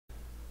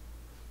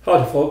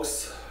Howdy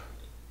folks,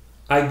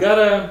 I got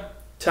a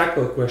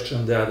tackle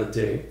question the other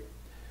day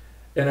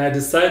and I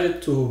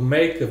decided to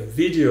make a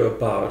video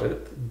about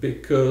it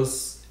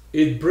because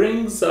it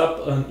brings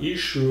up an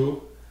issue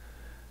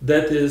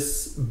that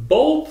is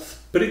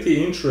both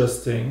pretty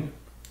interesting,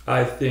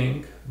 I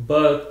think,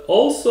 but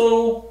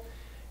also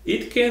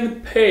it can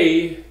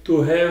pay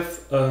to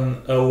have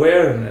an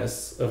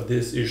awareness of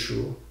this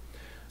issue.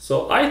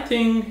 So I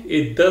think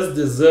it does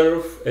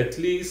deserve at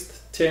least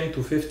 10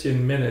 to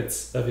 15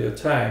 minutes of your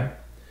time.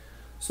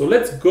 So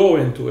let's go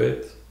into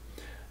it.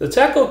 The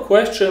tackle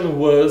question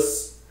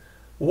was,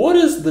 what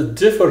is the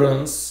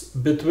difference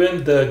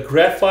between the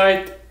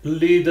graphite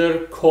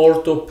leader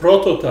Corto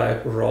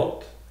prototype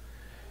rod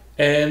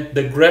and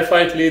the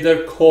graphite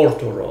leader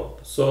Corto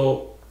rod?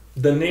 So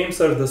the names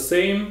are the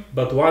same,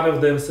 but one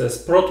of them says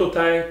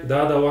prototype, the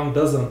other one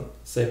doesn't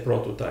say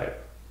prototype.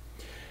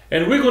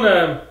 And we're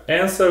gonna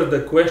answer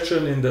the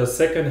question in the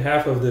second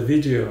half of the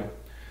video.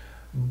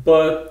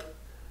 But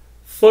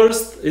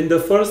first, in the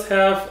first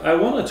half, I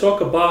want to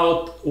talk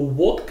about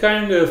what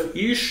kind of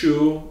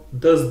issue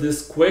does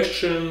this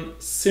question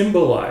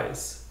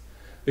symbolize?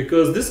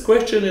 Because this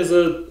question is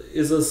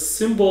a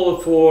symbol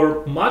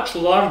for much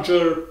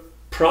larger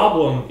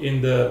problem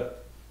in the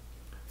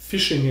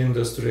fishing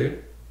industry.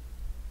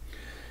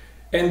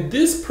 And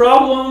this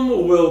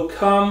problem will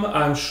come,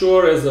 I'm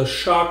sure, as a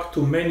shock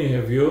to many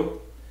of you.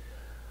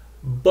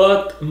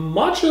 But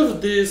much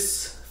of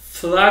this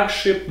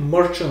flagship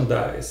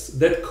merchandise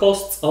that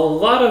costs a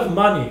lot of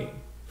money,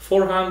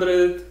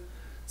 $400,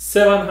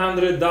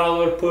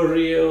 $700 per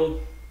reel,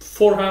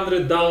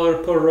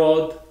 $400 per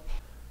rod,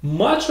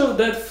 much of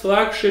that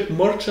flagship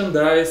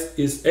merchandise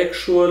is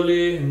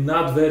actually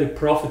not very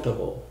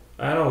profitable.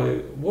 I don't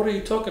know, what are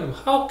you talking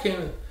about? How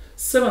can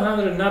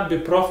 700 not be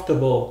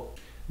profitable?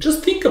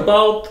 Just think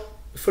about,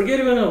 forget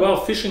even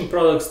about fishing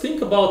products,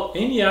 think about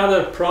any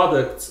other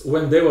products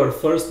when they were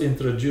first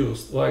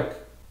introduced, like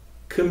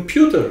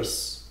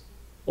computers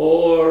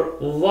or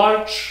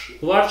large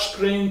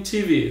screen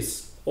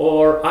TVs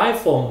or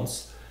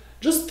iPhones.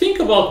 Just think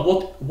about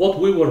what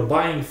we were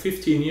buying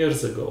 15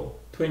 years ago,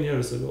 20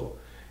 years ago.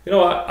 You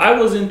know, I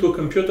was into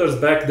computers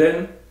back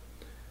then.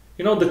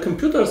 You know, the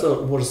computers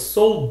were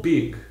so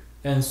big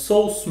and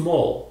so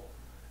small,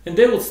 and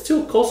they would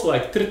still cost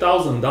like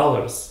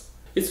 $3,000.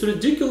 It's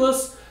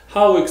ridiculous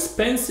how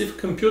expensive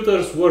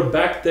computers were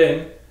back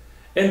then,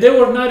 and they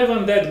were not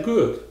even that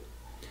good.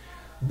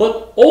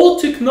 But all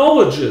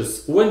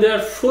technologies, when they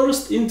are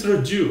first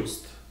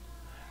introduced,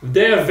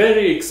 they are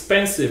very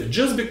expensive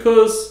just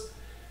because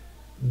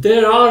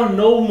there are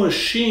no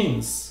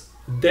machines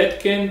that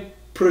can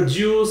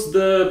produce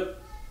the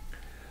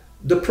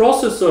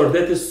processor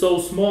that is so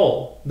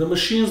small. The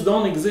machines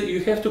don't exist.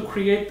 You have to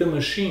create the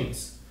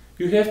machines.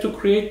 You have to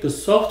create the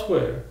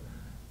software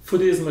for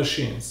these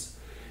machines.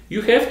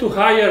 You have to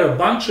hire a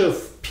bunch of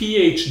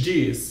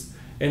PhDs.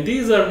 And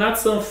these are not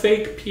some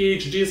fake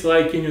PhDs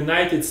like in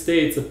United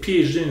States, a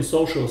PhD in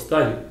social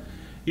study.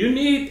 You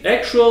need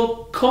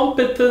actual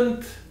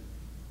competent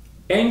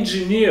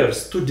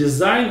engineers to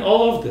design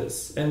all of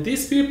this. And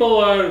these people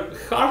are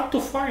hard to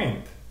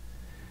find.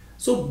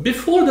 So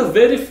before the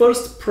very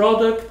first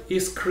product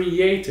is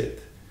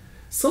created,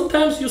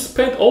 sometimes you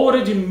spend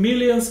already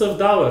millions of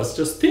dollars.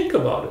 Just think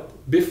about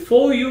it.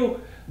 Before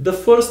the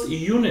first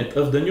unit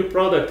of the new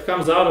product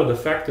comes out of the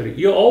factory,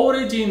 you're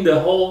already in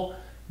the hole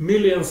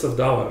millions of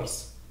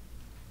dollars.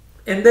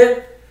 And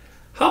then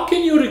how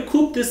can you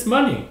recoup this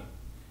money?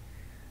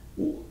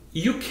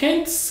 You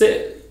can't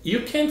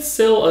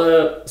sell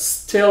a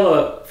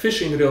Stella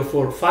fishing reel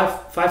for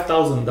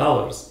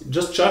 $5,000.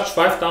 Just charge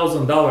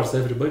 $5,000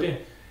 everybody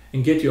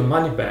and get your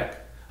money back.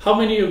 How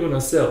many are you gonna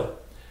sell?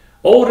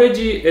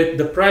 Already at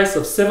the price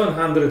of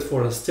 $700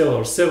 for a Stella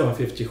or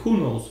 $750, who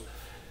knows?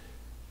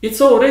 It's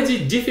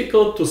already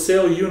difficult to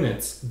sell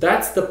units.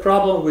 That's the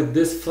problem with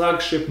this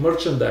flagship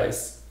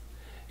merchandise.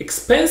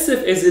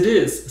 Expensive as it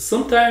is,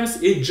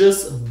 sometimes it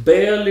just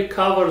barely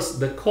covers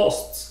the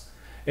costs,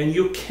 and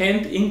you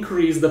can't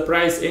increase the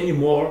price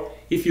anymore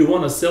if you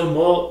want to sell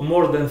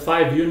more than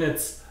 5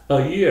 units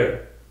a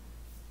year.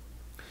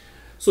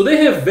 So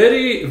they have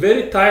very,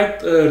 very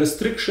tight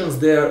restrictions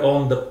there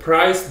on the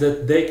price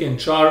that they can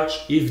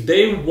charge if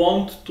they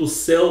want to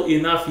sell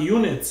enough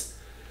units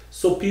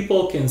so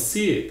people can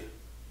see it.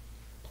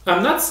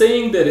 I'm not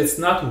saying that it's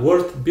not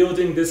worth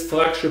building this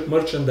flagship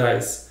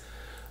merchandise,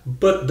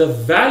 but the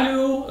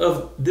value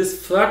of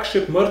this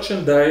flagship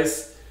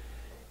merchandise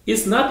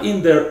is not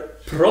in the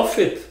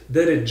profit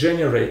that it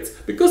generates.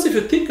 Because if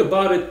you think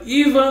about it,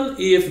 even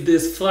if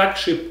this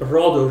flagship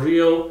rod or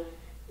reel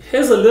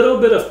has a little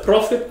bit of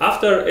profit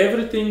after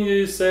everything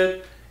you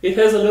said, it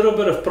has a little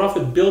bit of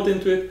profit built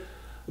into it,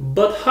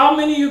 but how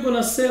many are you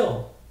gonna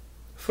sell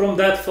from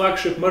that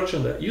flagship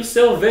merchandise? You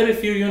sell very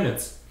few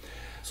units.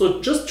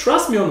 So just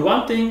trust me on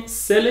one thing,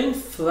 selling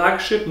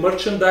flagship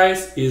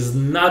merchandise is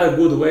not a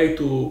good way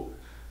to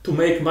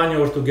make money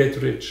or to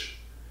get rich.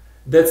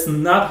 That's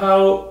not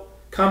how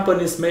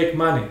companies make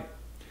money.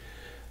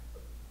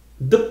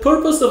 The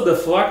purpose of the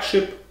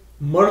flagship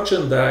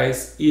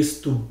merchandise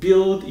is to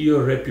build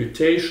your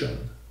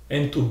reputation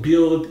and to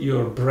build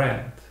your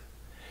brand.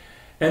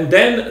 And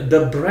then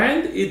the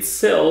brand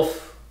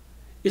itself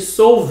is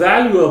so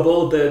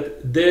valuable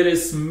that there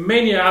is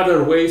many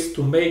other ways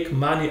to make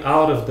money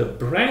out of the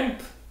brand,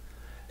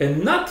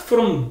 and not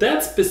from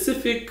that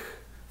specific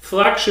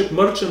flagship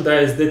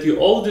merchandise that you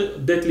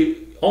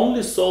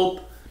only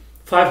sold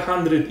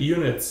 500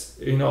 units,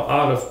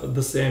 out of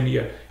the same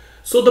year.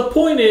 So the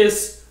point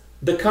is,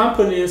 the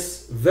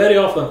companies, very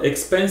often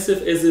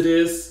expensive as it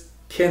is,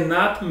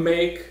 cannot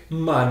make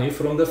money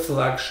from the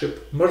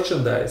flagship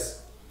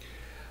merchandise.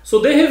 So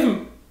they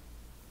have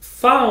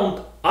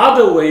found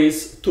other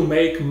ways to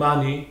make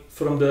money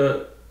from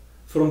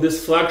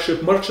this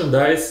flagship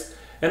merchandise,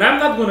 and I'm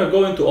not going to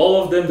go into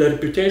all of them. The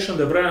reputation,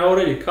 the brand, I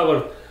already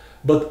covered.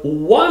 But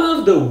one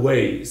of the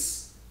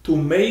ways to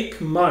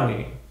make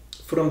money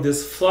from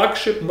this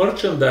flagship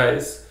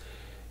merchandise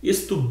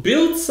is to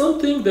build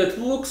something that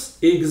looks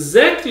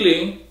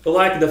exactly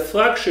like the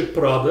flagship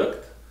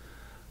product,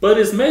 but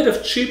is made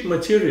of cheap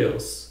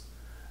materials.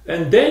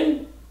 And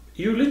then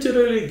you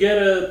literally get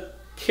a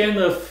can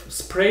of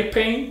spray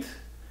paint,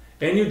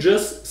 and you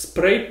just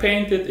spray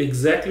paint it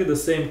exactly the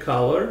same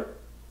color,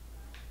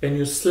 and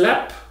you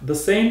slap the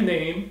same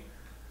name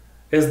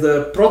as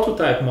the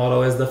prototype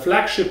model, as the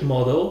flagship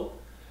model,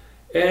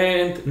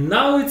 and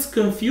now it's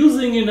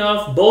confusing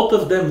enough. Both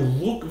of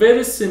them look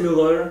very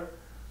similar,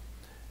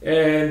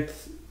 and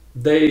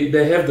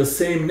they have the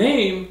same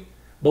name,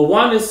 but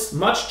one is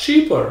much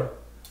cheaper.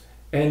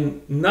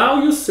 And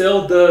now you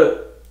sell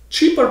the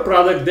cheaper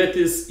product that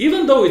is,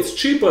 even though it's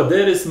cheaper,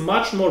 there is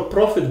much more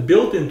profit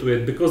built into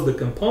it because the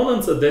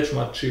components are that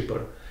much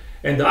cheaper.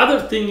 And the other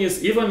thing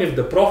is, even if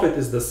the profit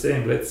is the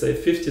same, let's say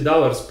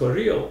 $50 per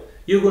reel,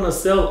 you're gonna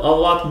sell a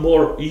lot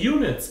more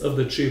units of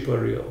the cheaper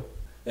reel.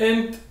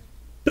 And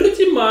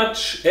pretty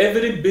much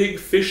every big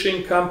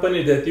fishing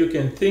company that you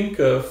can think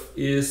of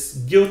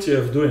is guilty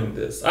of doing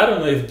this. I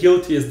don't know if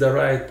guilty is the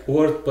right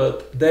word,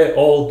 but they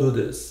all do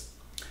this.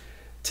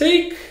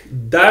 Take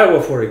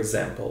Daiwa, for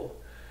example.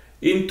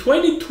 In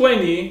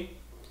 2020,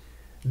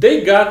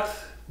 they got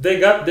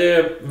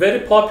their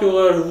very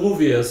popular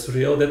Luvias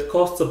reel that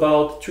costs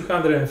about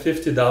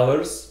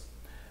 $250.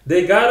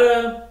 They got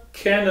a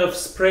can of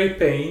spray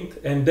paint,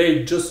 and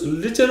they just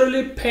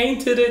literally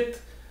painted it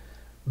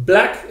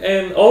black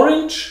and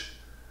orange.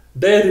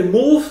 They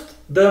removed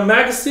the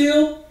mag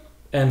seal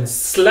and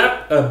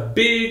slapped a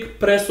big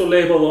Presso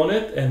label on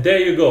it, and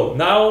there you go.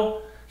 Now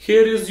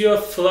here is your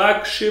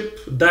flagship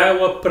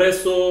Daiwa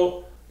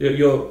Presso,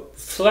 your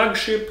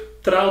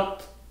flagship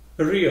trout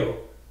reel.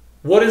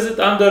 What is it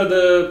under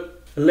the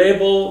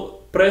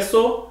label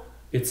Presso?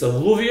 It's a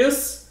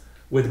Luvias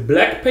with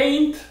black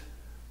paint,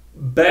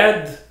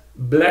 bad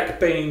black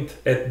paint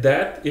at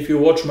that. If you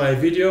watch my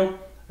video,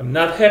 I'm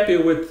not happy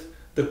with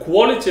the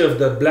quality of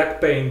the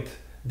black paint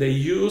they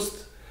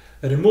used.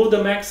 Remove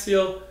the mag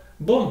seal,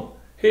 boom,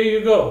 here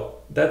you go.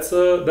 That's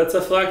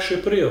a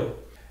flagship reel.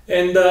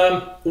 And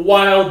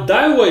while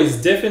Daiwa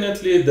is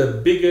definitely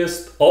the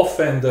biggest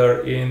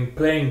offender in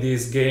playing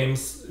these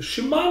games,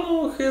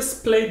 Shimano has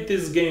played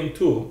this game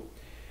too.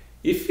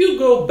 If you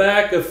go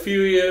back a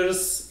few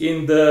years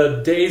in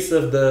the days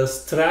of the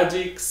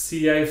Stragic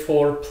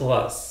CI4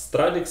 Plus,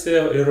 Stragic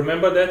CI, you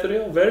remember that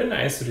reel? Very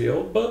nice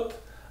reel, but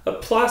a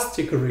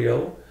plastic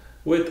reel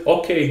with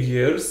okay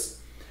gears.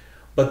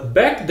 But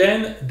back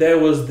then there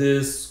was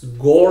this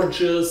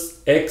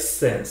gorgeous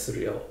X-Sense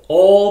reel,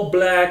 all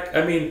black.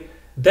 I mean,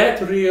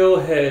 that reel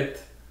had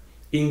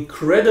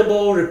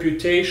incredible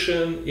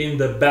reputation in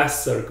the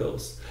bass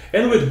circles,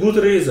 and with good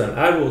reason,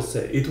 I will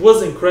say. It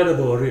was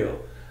incredible reel.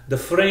 The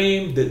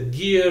frame, the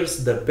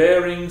gears, the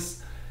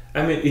bearings,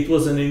 I mean, it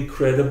was an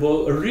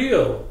incredible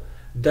reel,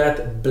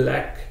 that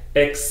black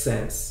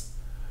X-Sense.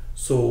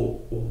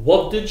 So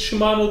what did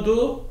Shimano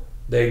do?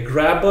 They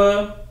grab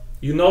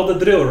you know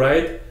the drill,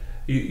 right?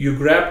 You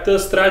grab the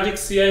Stragic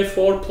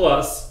CI4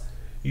 Plus,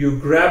 you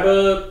grab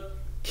a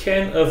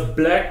can of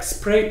black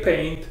spray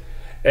paint,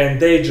 and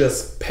they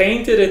just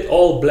painted it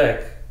all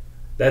black.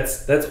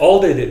 That's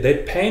all they did. They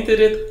painted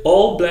it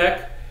all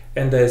black,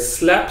 and they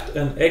slapped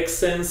an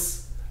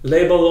X-Sense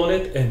label on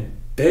it, and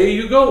there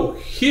you go.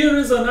 Here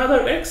is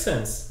another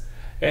X-Sense.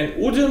 And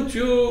wouldn't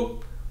you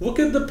look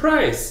at the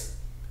price?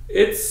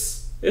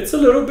 It's a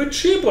little bit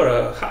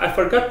cheaper. I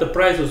forgot the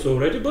prices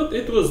already, but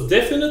it was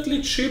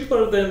definitely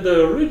cheaper than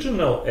the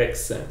original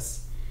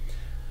X-Sense.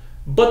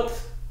 But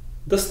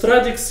the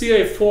Stragic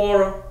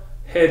CI4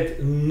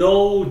 had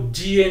no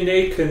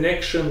DNA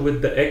connection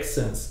with the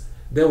X-Sense.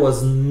 There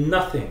was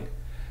nothing.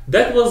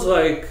 That was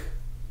like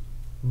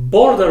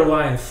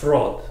borderline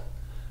fraud,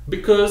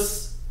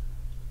 because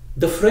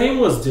the frame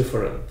was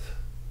different,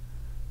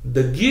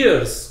 the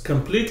gears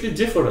completely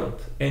different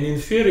and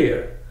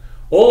inferior.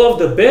 All of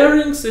the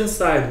bearings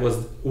inside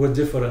were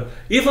different.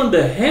 Even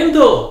the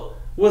handle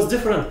was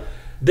different.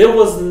 There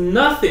was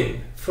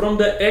nothing from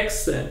the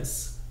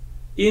X-Sense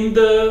in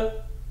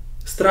the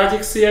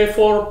Stragic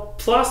CI4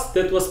 Plus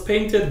that was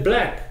painted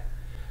black.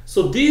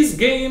 So these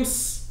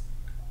games,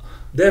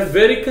 They're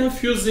very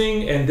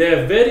confusing and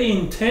they're very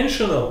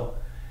intentional.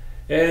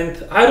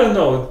 And I don't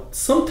know,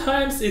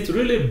 sometimes it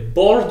really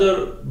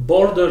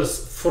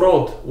borders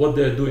fraud what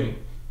they're doing.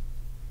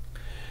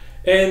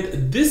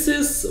 And this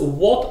is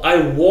what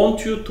I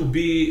want you to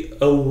be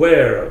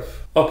aware of.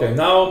 Okay,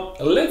 now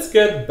let's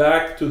get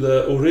back to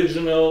the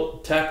original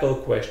tackle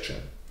question.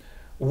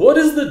 What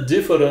is the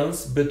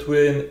difference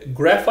between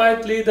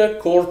graphite leader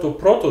core to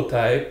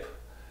prototype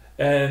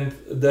and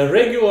the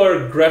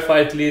regular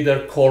graphite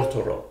leader core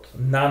to rod,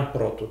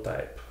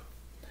 non-prototype?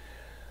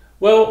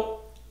 Well,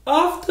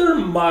 after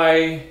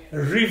my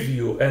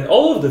review and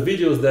all of the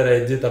videos that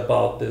I did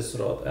about this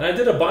rod, and I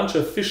did a bunch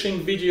of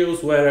fishing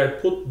videos where I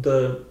put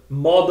the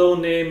model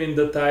name in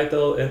the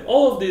title, and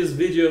all of these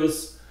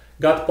videos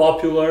got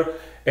popular,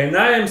 and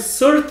I am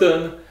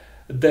certain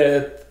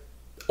that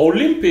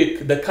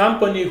Olympic, the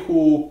company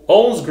who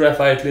owns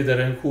Graphite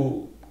Leader and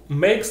who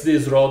makes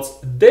these rods,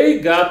 they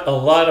got a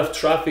lot of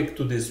traffic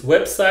to this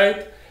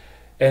website,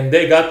 and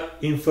they got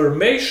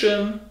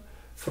information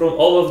from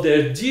all of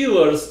their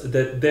dealers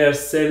that they're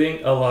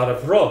selling a lot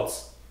of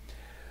rods.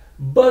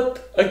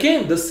 But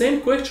again, the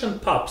same question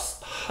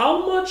pops.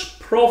 How much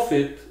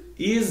profit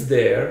is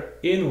there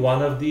in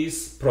one of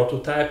these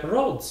prototype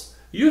rods?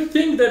 You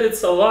think that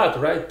it's a lot,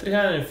 right?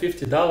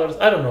 $350,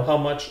 I don't know how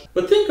much.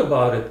 But think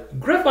about it.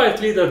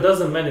 Graphite Leader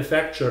doesn't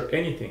manufacture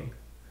anything.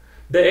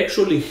 They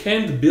actually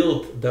hand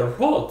build the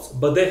rods,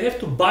 but they have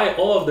to buy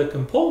all of the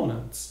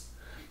components.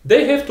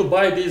 They have to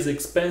buy these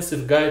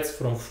expensive guides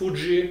from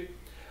Fuji.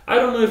 I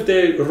don't know if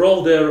they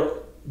roll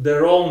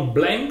their own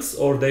blanks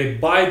or they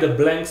buy the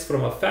blanks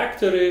from a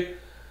factory,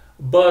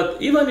 but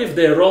even if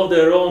they roll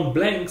their own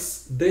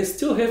blanks, they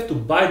still have to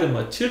buy the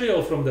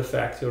material from the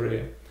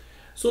factory.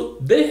 So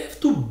they have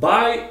to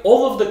buy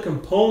all of the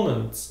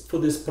components for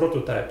this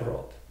prototype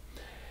rod.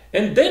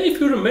 And then if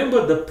you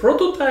remember the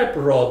prototype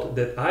rod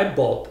that I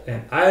bought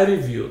and I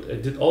reviewed, I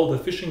did all the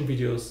fishing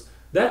videos,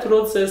 that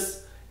rod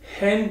says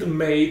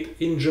handmade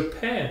in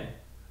Japan.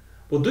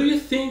 Well, do you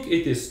think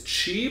it is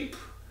cheap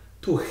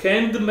to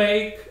hand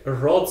make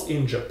rods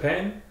in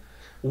Japan?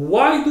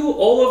 Why do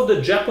all of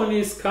the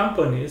Japanese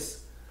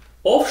companies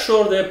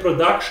offshore their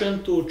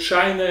production to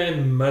China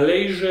and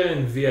Malaysia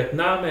and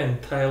Vietnam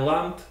and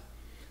Thailand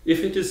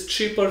if it is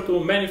cheaper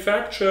to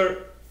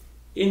manufacture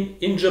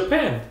in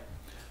Japan?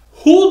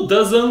 Who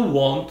doesn't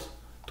want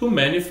to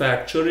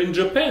manufacture in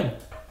Japan?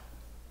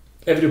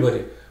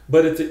 Everybody,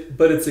 but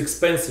it's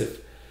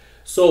expensive.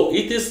 So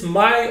it is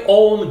my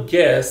own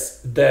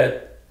guess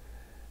that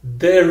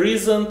there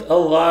isn't a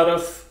lot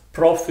of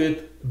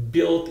profit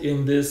built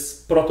in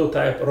this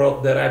prototype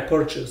rod that I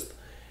purchased.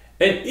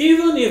 And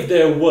even if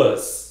there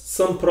was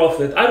some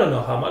profit, I don't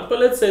know how much, but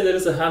let's say there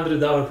is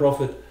 $100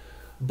 profit,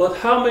 but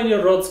how many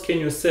rods can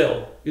you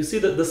sell? You see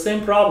that the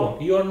same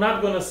problem, you are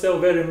not going to sell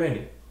very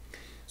many.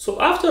 So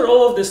after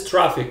all of this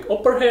traffic,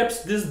 or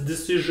perhaps this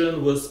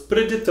decision was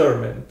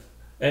predetermined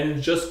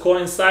and just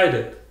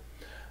coincided,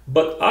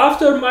 but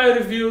after my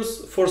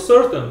reviews, for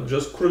certain,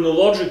 just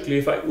chronologically,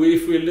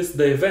 if we list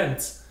the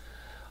events,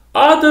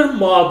 other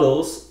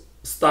models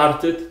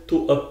started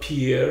to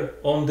appear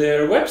on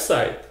their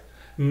website.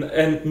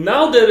 And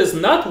now there is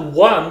not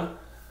one,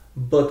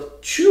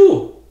 but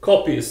two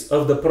copies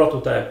of the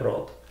prototype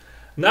rod.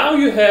 Now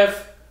you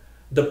have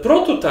the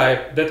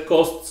prototype that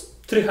costs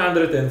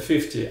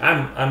 $350,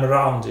 I'm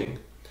rounding.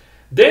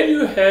 Then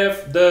you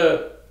have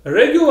the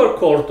regular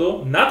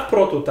Corto, not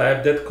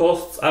prototype, that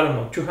costs, I don't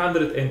know,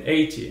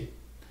 $280.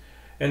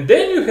 And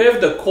then you have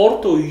the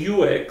Corto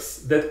UX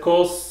that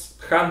costs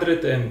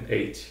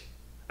 $180.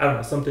 I don't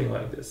know, something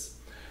like this.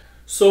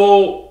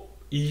 So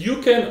you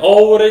can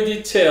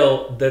already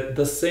tell that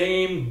the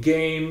same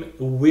game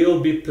will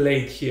be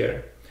played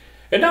here.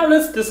 And now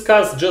let's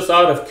discuss, just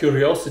out of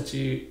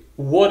curiosity,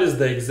 what is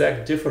the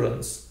exact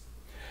difference.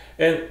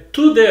 And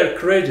to their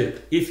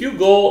credit, if you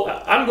go,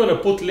 I'm going to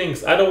put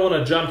links. I don't want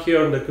to jump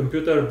here on the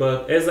computer,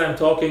 but as I'm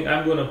talking,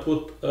 I'm going to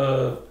put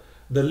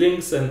the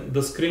links and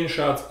the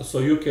screenshots so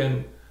you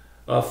can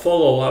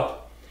follow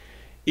up.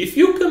 If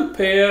you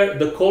compare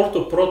the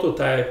Corto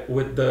prototype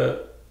with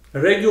the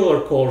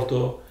regular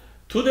Corto,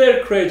 to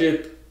their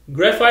credit,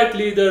 Graphite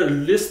Leader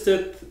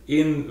listed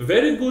in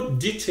very good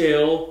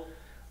detail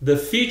the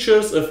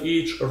features of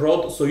each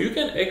rod, so you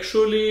can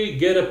actually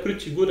get a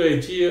pretty good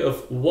idea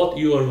of what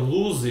you are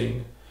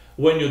losing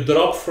when you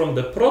drop from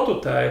the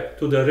prototype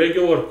to the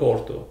regular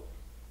Corto.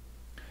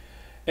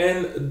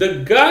 And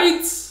the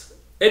guides,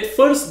 at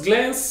first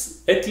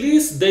glance, at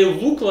least they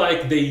look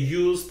like they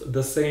used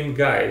the same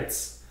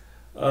guides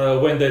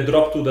when they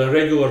drop to the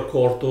regular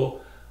Corto,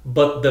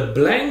 but the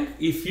blank,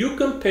 if you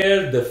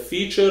compare the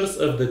features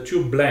of the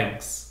two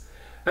blanks,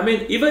 I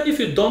mean, even if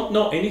you don't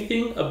know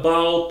anything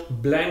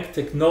about blank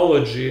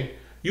technology,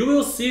 you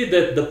will see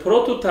that the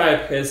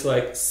prototype has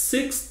like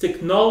 6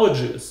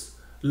 technologies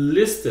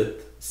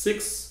listed,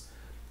 6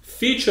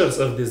 features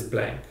of this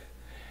blank.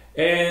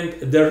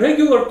 And the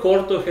regular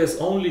Corto has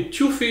only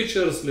 2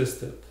 features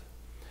listed.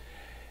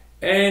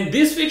 And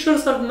these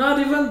features are not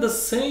even the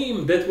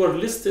same that were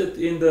listed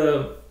in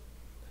the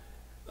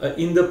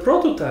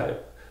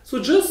prototype.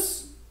 So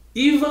just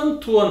even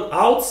to an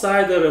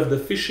outsider of the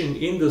fishing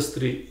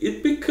industry,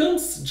 it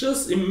becomes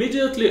just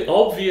immediately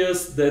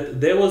obvious that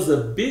there was a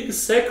big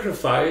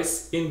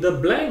sacrifice in the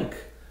blank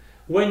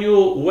when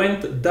you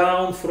went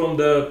down from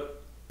the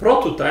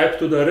prototype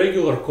to the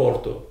regular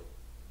Corto.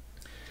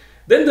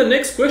 Then the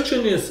next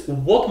question is,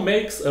 what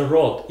makes a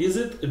rod? Is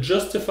it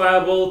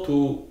justifiable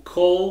to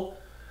call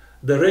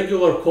the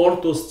regular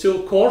Corto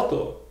still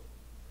Corto?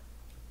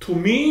 To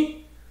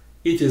me,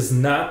 it is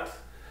not.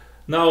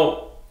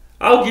 Now,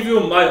 I'll give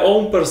you my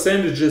own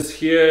percentages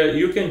here.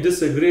 You can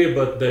disagree,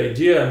 but the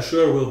idea, I'm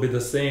sure, will be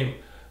the same.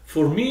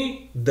 For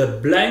me, the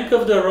blank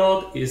of the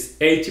rod is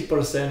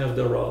 80% of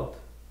the rod.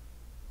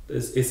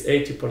 It's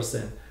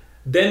 80%.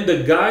 Then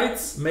the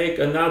guides make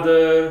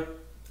another,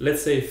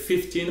 let's say,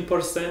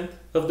 15%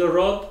 of the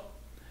rod.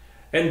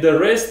 And the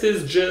rest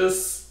is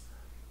just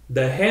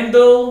the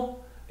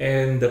handle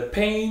and the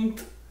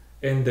paint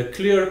and the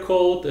clear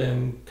coat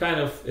and kind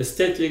of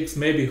aesthetics,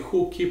 maybe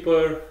hook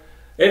keeper.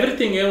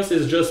 Everything else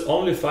is just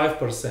only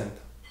 5%.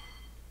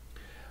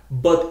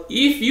 But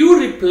if you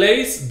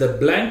replace the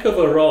blank of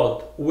a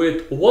rod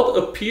with what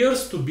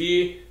appears to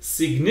be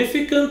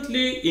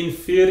significantly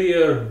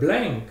inferior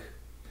blank,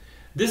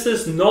 this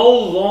is no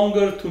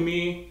longer to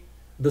me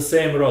the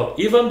same rod.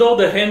 Even though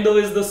the handle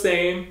is the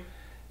same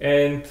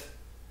and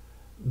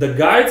the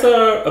guides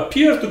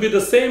appear to be the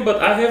same,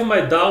 but I have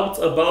my doubts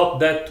about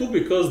that too,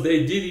 because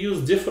they did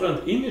use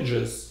different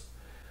images.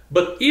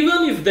 But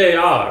even if they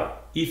are,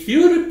 if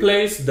you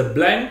replace the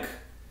blank,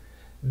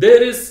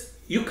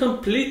 you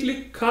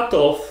completely cut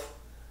off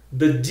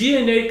the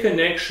DNA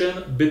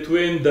connection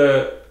between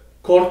the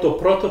Corto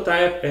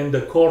prototype and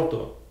the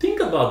Corto.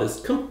 Think about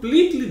this,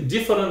 completely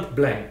different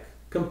blank,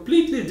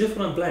 completely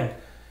different blank.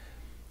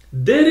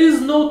 There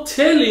is no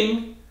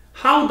telling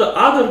how the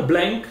other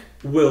blank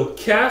will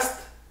cast.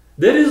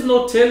 There is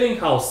no telling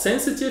how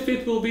sensitive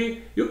it will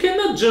be. You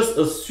cannot just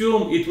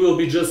assume it will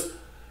be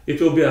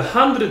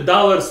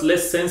 $100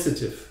 less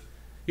sensitive.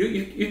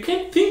 You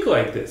can't think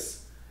like this.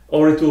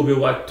 Or it will be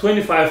what,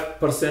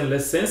 25%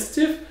 less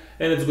sensitive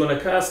and it's going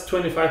to cast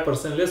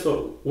 25% less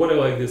or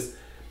whatever like this.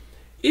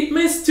 It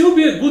may still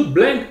be a good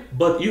blank,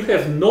 but you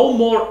have no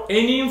more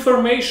any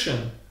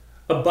information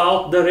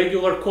about the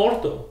regular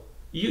Corto.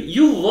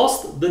 You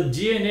lost the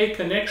DNA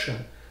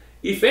connection.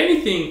 If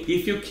anything,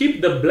 if you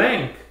keep the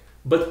blank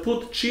but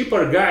put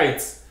cheaper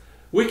guides,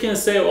 we can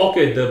say,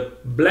 okay, the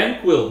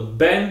blank will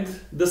bend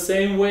the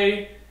same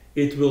way,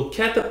 it will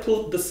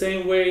catapult the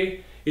same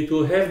way, it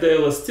will have the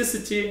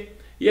elasticity.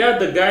 Yeah,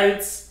 the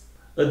guides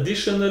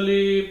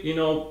additionally,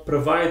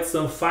 provide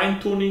some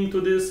fine-tuning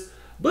to this,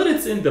 but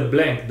it's in the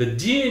blank. The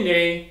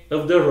DNA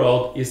of the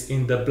rod is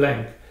in the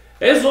blank.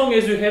 As long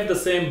as you have the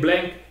same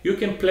blank, you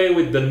can play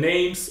with the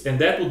names, and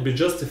that would be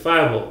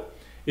justifiable,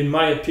 in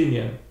my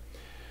opinion.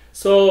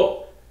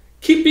 So,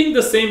 keeping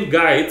the same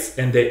guides,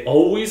 and they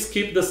always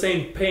keep the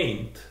same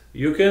paint,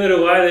 you can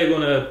rely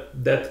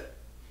that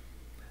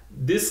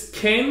this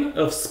can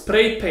of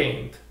spray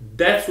paint,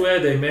 that's where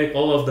they make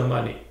all of the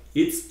money.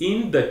 It's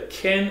in the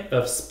can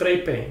of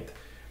spray paint.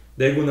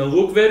 They're gonna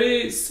look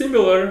very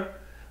similar.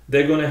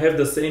 They're gonna have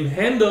the same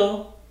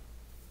handle.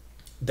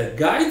 The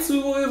guides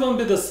will even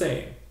be the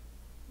same.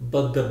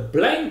 But the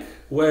blank,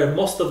 where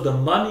most of the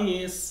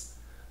money is,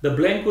 the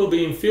blank will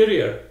be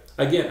inferior.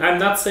 Again, I'm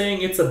not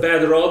saying it's a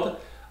bad rod.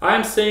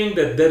 I'm saying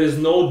that there is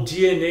no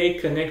DNA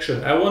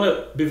connection. I want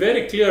to be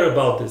very clear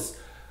about this.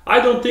 I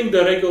don't think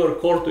the regular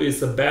Corto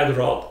is a bad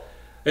rod,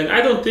 and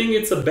I don't think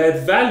it's a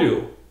bad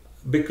value,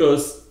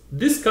 because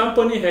this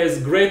company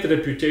has great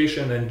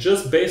reputation, and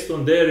just based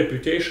on their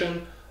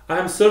reputation,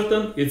 I'm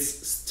certain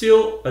it's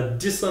still a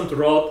decent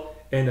rod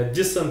and a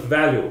decent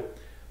value.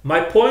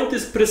 My point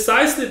is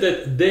precisely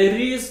that there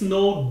is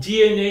no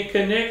DNA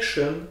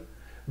connection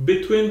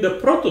between the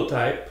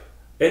prototype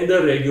and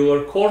the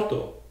regular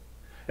Corto.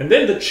 And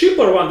then the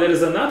cheaper one, there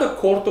is another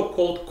Corto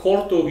called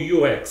Corto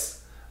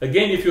UX.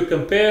 Again, if you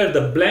compare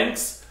the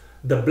blanks,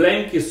 the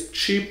blank is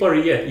cheaper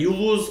yet. You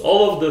lose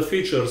all of the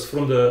features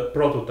from the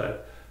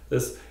prototype.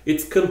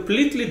 It's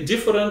completely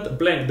different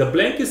blank. The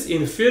blank is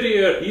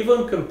inferior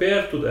even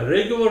compared to the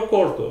regular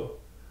Corto.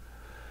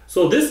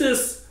 So this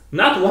is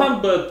not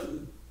one, but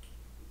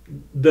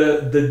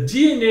the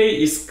DNA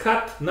is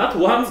cut not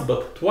once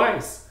but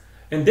twice.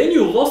 And then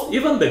you lost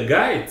even the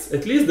guides.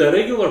 At least the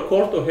regular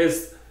Corto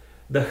has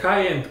the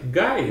high-end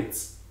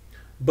guides.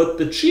 But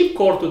the cheap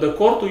Corto, the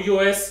Corto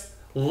US,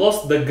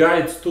 lost the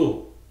guides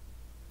too.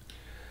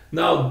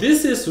 Now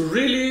this is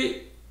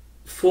really,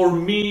 for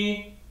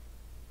me,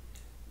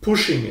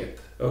 pushing it.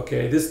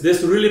 Okay,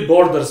 this really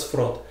borders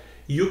fraud.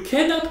 You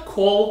cannot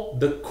call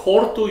the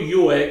Corto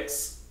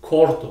UX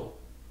Corto.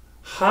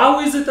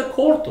 How is it a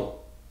Corto?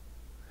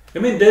 I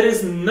mean, there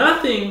is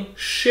nothing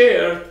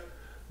shared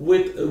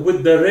with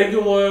the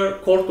regular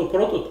Corto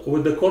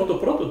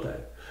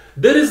prototype.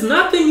 There is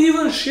nothing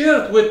even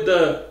shared with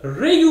the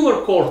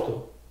regular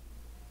Corto.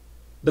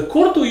 The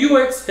Corto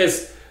UX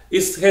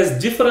has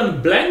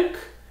different blank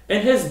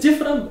and has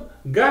different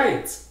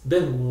guides.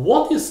 Then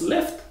what is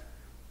left?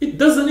 It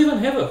doesn't even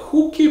have a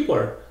hook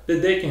keeper.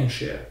 that they can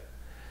share.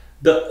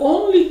 The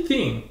only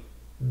thing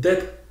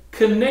that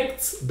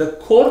connects the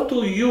core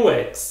tool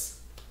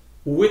UX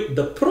with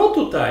the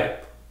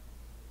prototype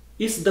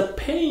is the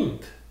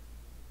paint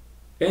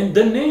and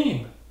the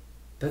name.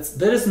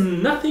 There is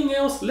nothing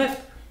else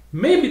left.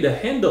 Maybe the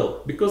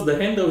handle, because the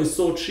handle is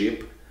so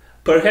cheap,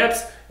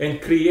 perhaps,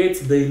 and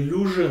creates the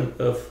illusion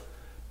of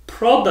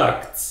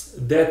products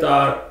that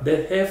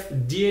have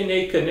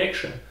DNA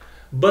connection,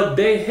 but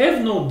they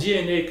have no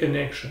DNA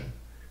connection.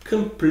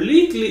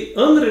 Completely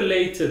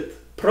unrelated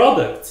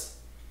products.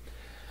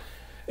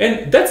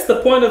 And that's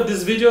the point of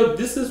this video.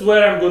 This is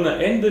where I'm gonna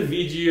end the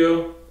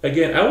video.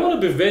 Again, I want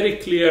to be very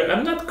clear.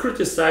 I'm not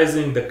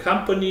criticizing the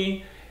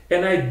company,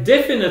 and I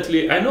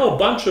know a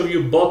bunch of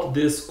you bought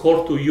this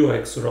Core to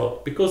UX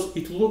rod because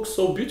it looks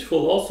so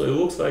beautiful also. It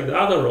looks like the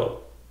other rod.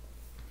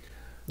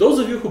 Those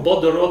of you who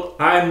bought the rod,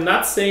 I'm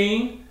not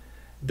saying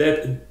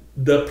that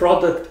the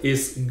product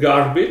is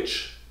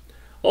garbage,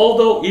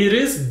 although it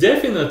is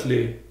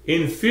definitely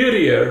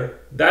inferior.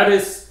 That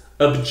is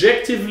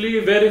objectively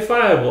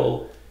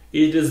verifiable.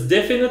 It is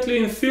definitely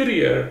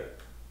inferior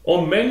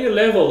on many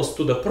levels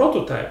to the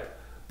prototype,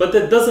 but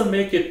that doesn't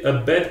make it a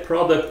bad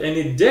product, and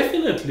it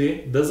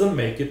definitely doesn't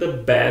make it a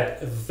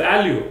bad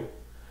value.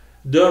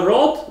 The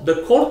rod,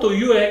 the Core to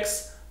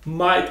UX,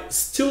 might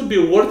still be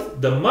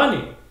worth the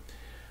money,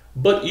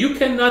 but you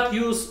cannot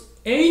use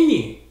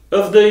any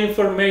of the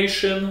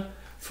information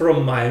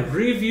from my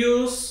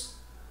reviews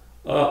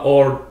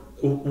or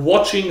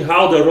watching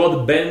how the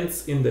rod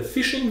bends in the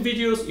fishing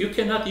videos. You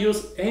cannot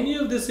use any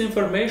of this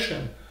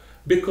information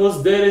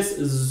because there is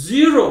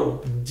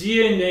zero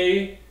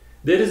DNA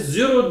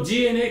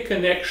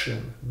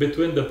connection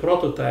between the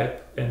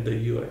prototype and the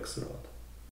UX rod.